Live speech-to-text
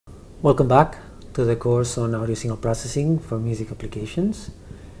Welcome back to the course on audio signal processing for music applications.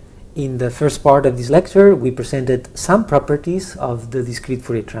 In the first part of this lecture, we presented some properties of the discrete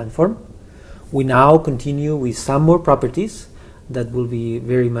Fourier transform. We now continue with some more properties that will be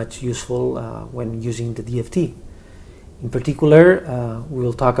very much useful when using the DFT. In particular, we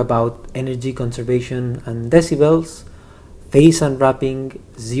will talk about energy conservation and decibels, phase unwrapping,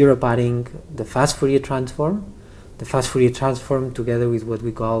 zero padding, the fast Fourier transform, the fast Fourier transform together with what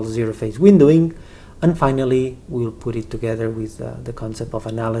we call zero phase windowing, and finally we'll put it together with the concept of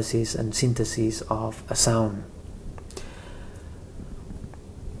analysis and synthesis of a sound.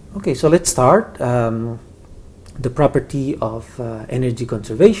 Okay, so let's start. The property of energy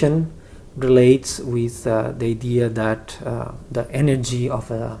conservation relates with the idea that the energy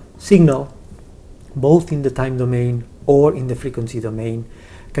of a signal, both in the time domain or in the frequency domain,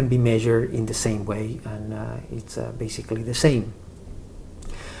 can be measured in the same way, and it's basically the same.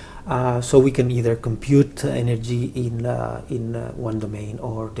 So we can either compute energy in one domain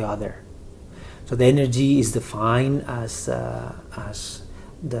or the other. So the energy is defined as the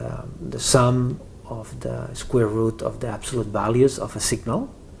sum of the square root of the absolute values of a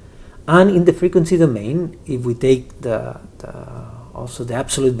signal. And in the frequency domain, if we take also the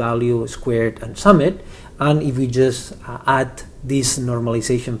absolute value squared and sum it, and if we just add this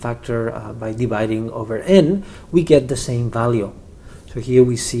normalization factor by dividing over n, we get the same value. So here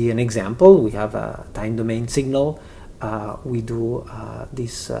we see an example. We have a time domain signal. We do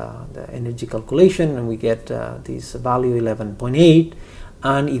the energy calculation, and we get this value 11.8.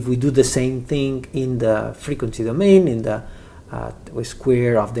 And if we do the same thing in the frequency domain, in the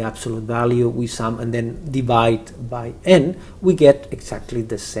square of the absolute value, we sum and then divide by n, we get exactly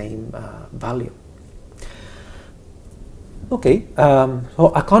the same value. Okay,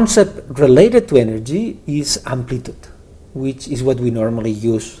 so a concept related to energy is amplitude, which is what we normally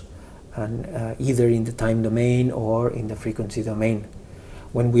use either in the time domain or in the frequency domain.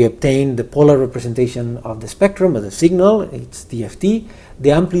 When we obtain the polar representation of the spectrum of the signal, it's DFT,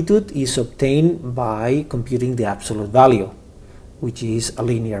 the amplitude is obtained by computing the absolute value, which is a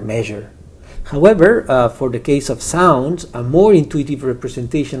linear measure. However, for the case of sounds, a more intuitive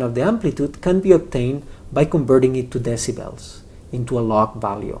representation of the amplitude can be obtained by converting it to decibels, into a log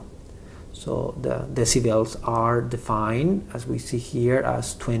value. So the decibels are defined, as we see here,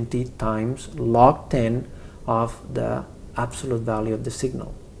 as 20 times log 10 of the absolute value of the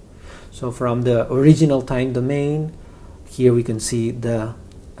signal. So from the original time domain, here we can see the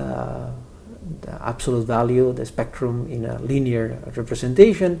absolute value, the spectrum in a linear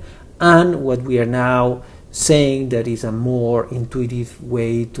representation, and what we are now saying that is a more intuitive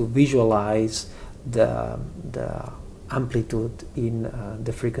way to visualize the amplitude in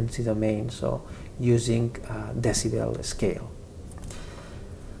the frequency domain, so using decibel scale.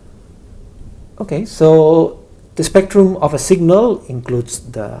 Okay, so the spectrum of a signal includes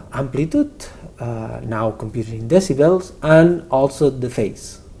the amplitude, now computed in decibels, and also the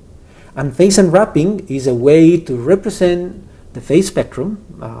phase. And phase unwrapping is a way to represent the phase spectrum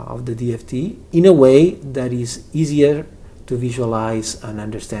of the DFT in a way that is easier to visualize and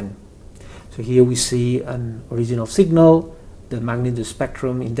understand. So here we see an original signal, the magnitude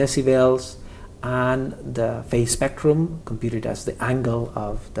spectrum in decibels, and the phase spectrum computed as the angle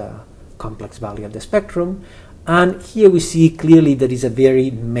of the complex value of the spectrum. And here we see clearly that is a very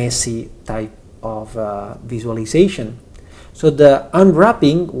messy type of visualization. So the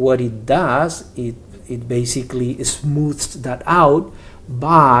unwrapping, what it does, it basically smooths that out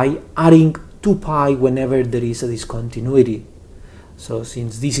by adding 2 pi whenever there is a discontinuity. So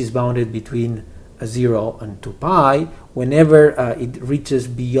since this is bounded between 0 and 2 pi, whenever it reaches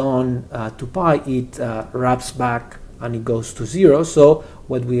beyond 2 pi, it wraps back and it goes to 0. So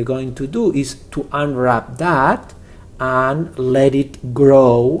what we are going to do is to unwrap that and let it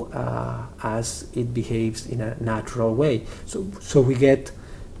grow as it behaves in a natural way. So we get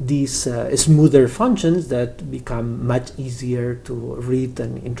these smoother functions that become much easier to read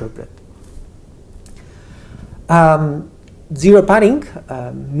and interpret. Zero padding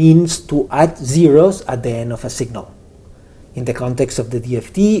means to add zeros at the end of a signal. In the context of the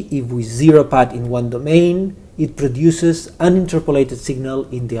DFT, if we zero pad in one domain, it produces an interpolated signal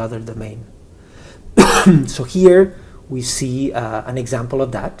in the other domain. So here we see an example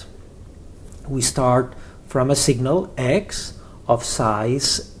of that. We start from a signal x of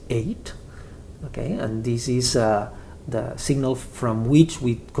size 8, okay, and this is the signal from which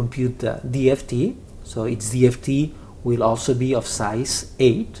we compute the DFT. So its DFT will also be of size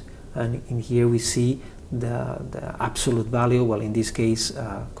 8, and in here we see the absolute value, well, in this case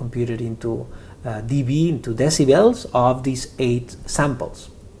computed into dB, into decibels, of these 8 samples.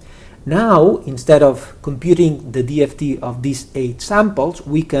 Now, instead of computing the DFT of these 8 samples,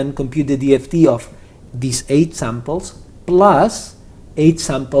 we can compute the DFT of these 8 samples plus 8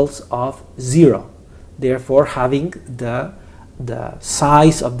 samples of 0. Therefore, having the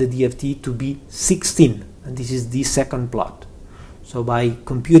size of the DFT to be 16. And this is the second plot. So by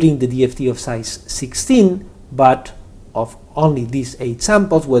computing the DFT of size 16, but of only these 8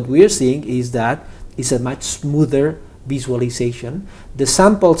 samples, what we are seeing is that it's a much smoother visualization. The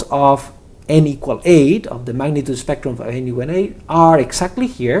samples of n equal 8 of the magnitude spectrum of n equal 8 are exactly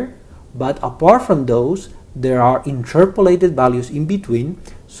here, but apart from those there are interpolated values in between,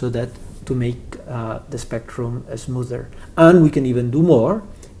 so that to make the spectrum smoother. And we can even do more.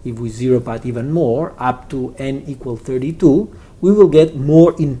 If we zero path even more up to n equal 32, we will get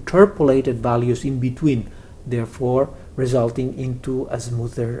more interpolated values in between, therefore resulting into a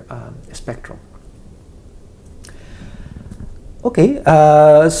smoother spectrum. Okay,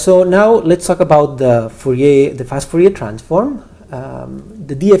 so now let's talk about the fast Fourier transform.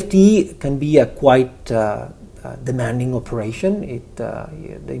 The DFT can be a quite demanding operation.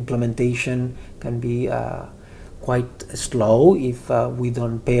 The implementation can be quite slow if we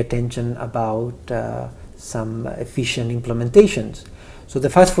don't pay attention about some efficient implementations. So the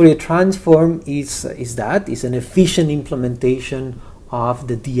fast Fourier transform is an efficient implementation of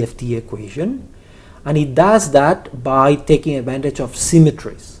the DFT equation. And it does that by taking advantage of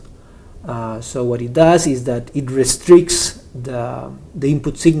symmetries. So what it does is that it restricts the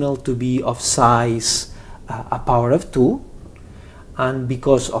input signal to be of size a power of 2. And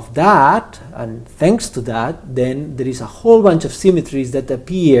because of that, and thanks to that, then there is a whole bunch of symmetries that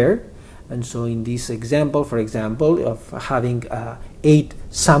appear. And so in this example, for example, of having 8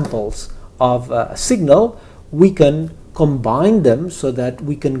 samples of a signal, we can combine them so that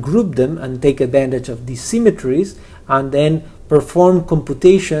we can group them and take advantage of these symmetries, and then perform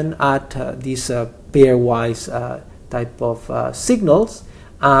computation at these pairwise type of signals,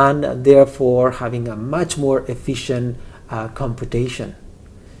 and therefore having a much more efficient computation.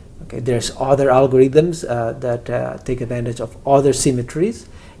 Okay, there's other algorithms that take advantage of other symmetries.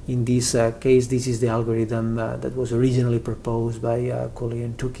 In this case, this is the algorithm that was originally proposed by Collier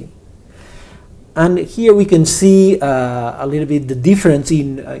and Tukey. And here we can see a little bit the difference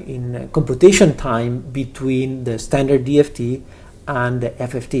in computation time between the standard DFT and the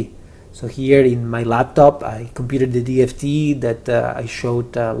FFT. So here in my laptop, I computed the DFT that I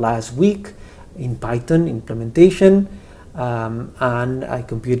showed last week in Python implementation, and I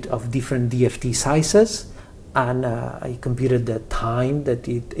computed of different DFT sizes, and I computed the time that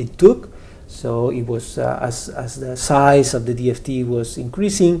it took. So it was as the size of the DFT was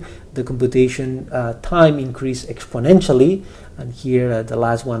increasing, the computation time increased exponentially. And here, the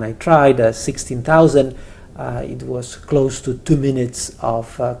last one I tried, 16,000, it was close to 2 minutes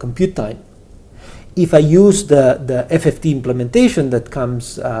of compute time. If I use the FFT implementation that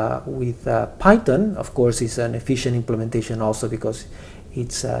comes with Python, of course, it's an efficient implementation also because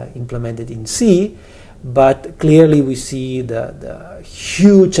it's implemented in C. But clearly we see the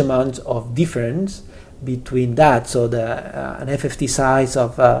huge amounts of difference between that. So an FFT size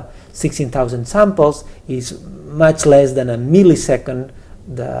of 16,000 samples is much less than a millisecond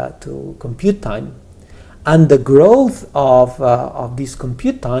to compute time. And the growth of this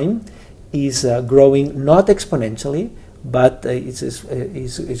compute time is growing not exponentially, but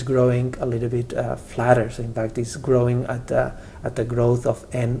it's growing a little bit flatter. So in fact, it's growing at the growth of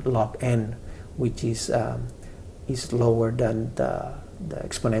n log n, which is lower than the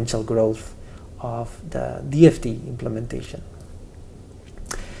exponential growth of the DFT implementation.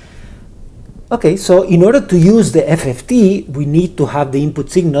 Okay, so in order to use the FFT, we need to have the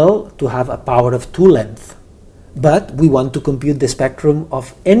input signal to have a power of 2 length. But we want to compute the spectrum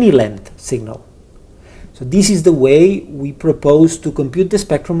of any length signal. So this is the way we propose to compute the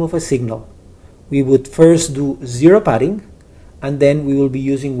spectrum of a signal. We would first do zero padding, and then we will be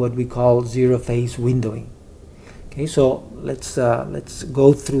using what we call zero phase windowing. Okay, so let's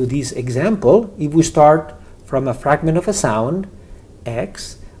go through this example. If we start from a fragment of a sound,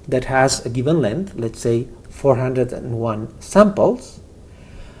 X, that has a given length, let's say 401 samples.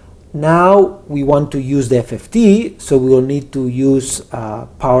 Now we want to use the FFT, so we will need to use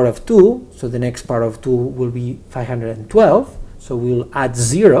power of 2. So the next power of 2 will be 512. So we'll add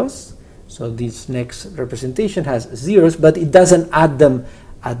zeros. So this next representation has zeros, but it doesn't add them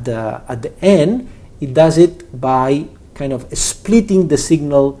at the end. It does it by kind of splitting the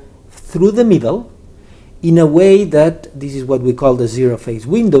signal through the middle in a way that this is what we call the zero phase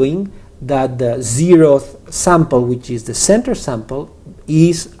windowing, that the 0th sample, which is the center sample,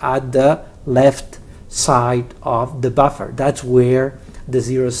 is at the left side of the buffer. That's where the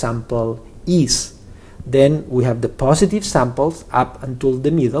zero sample is. Then we have the positive samples up until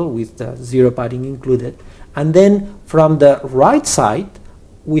the middle with the zero padding included, and then from the right side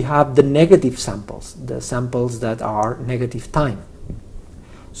we have the negative samples, the samples that are negative time.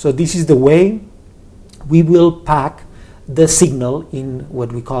 So this is the way we will pack the signal in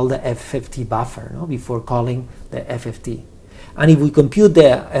what we call the FFT buffer, no? Before calling the FFT. And if we compute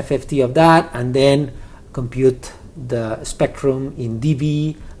the FFT of that and then compute the spectrum in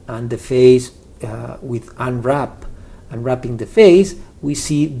dB and the phase with unwrapping the phase, we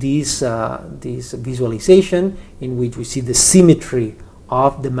see this visualization in which we see the symmetry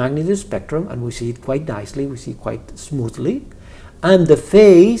of the magnitude spectrum, and we see it quite nicely, we see quite smoothly. And the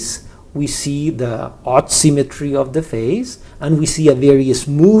phase, we see the odd symmetry of the phase, and we see a very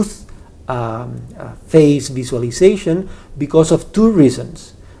smooth phase visualization because of two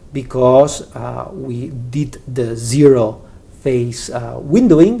reasons. Because we did the zero phase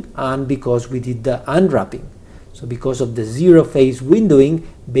windowing, and because we did the unwrapping. So because of the zero phase windowing,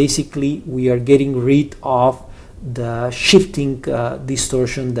 basically we are getting rid of the shifting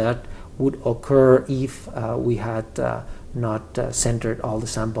distortion that would occur if we had not centered all the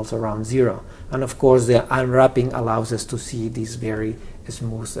samples around zero. And of course the unwrapping allows us to see this very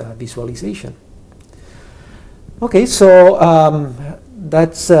smooth visualization. Okay, so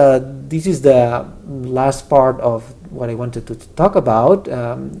this is the last part of what I wanted to talk about.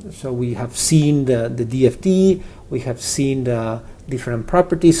 So we have seen the DFT, we have seen the different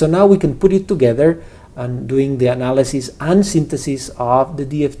properties, so now we can put it together and doing the analysis and synthesis of the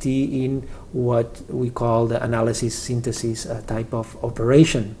DFT in what we call the analysis synthesis type of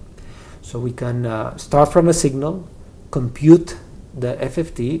operation. So we can start from a signal, compute the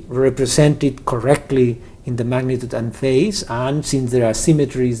FFT, represent it correctly in the magnitude and phase, and since there are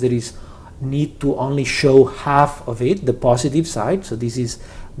symmetries, there is need to only show half of it, the positive side. So this is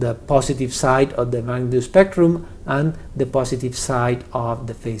the positive side of the magnitude spectrum and the positive side of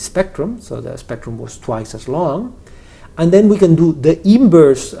the phase spectrum. So the spectrum was twice as long. And then we can do the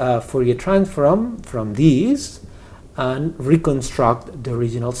inverse Fourier transform from these and reconstruct the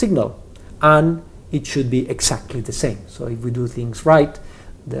original signal. And it should be exactly the same. So if we do things right,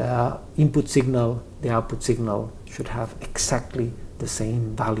 the input signal, the output signal should have exactly the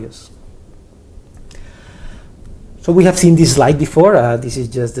same values. So we have seen this slide before. This is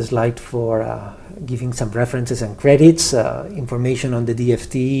just the slide for giving some references and credits. Information on the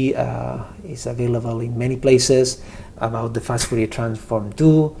DFT is available in many places about the fast Fourier transform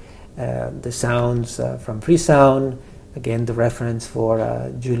 2, the sounds from Freesound, again the reference for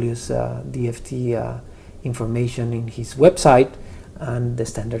Julius DFT information in his website, and the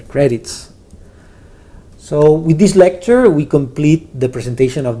standard credits. So with this lecture, we complete the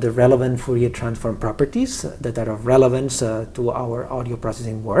presentation of the relevant Fourier transform properties that are of relevance to our audio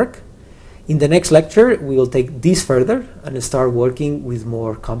processing work. In the next lecture, we will take this further and start working with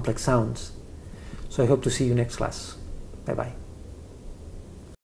more complex sounds. So I hope to see you next class. Bye-bye.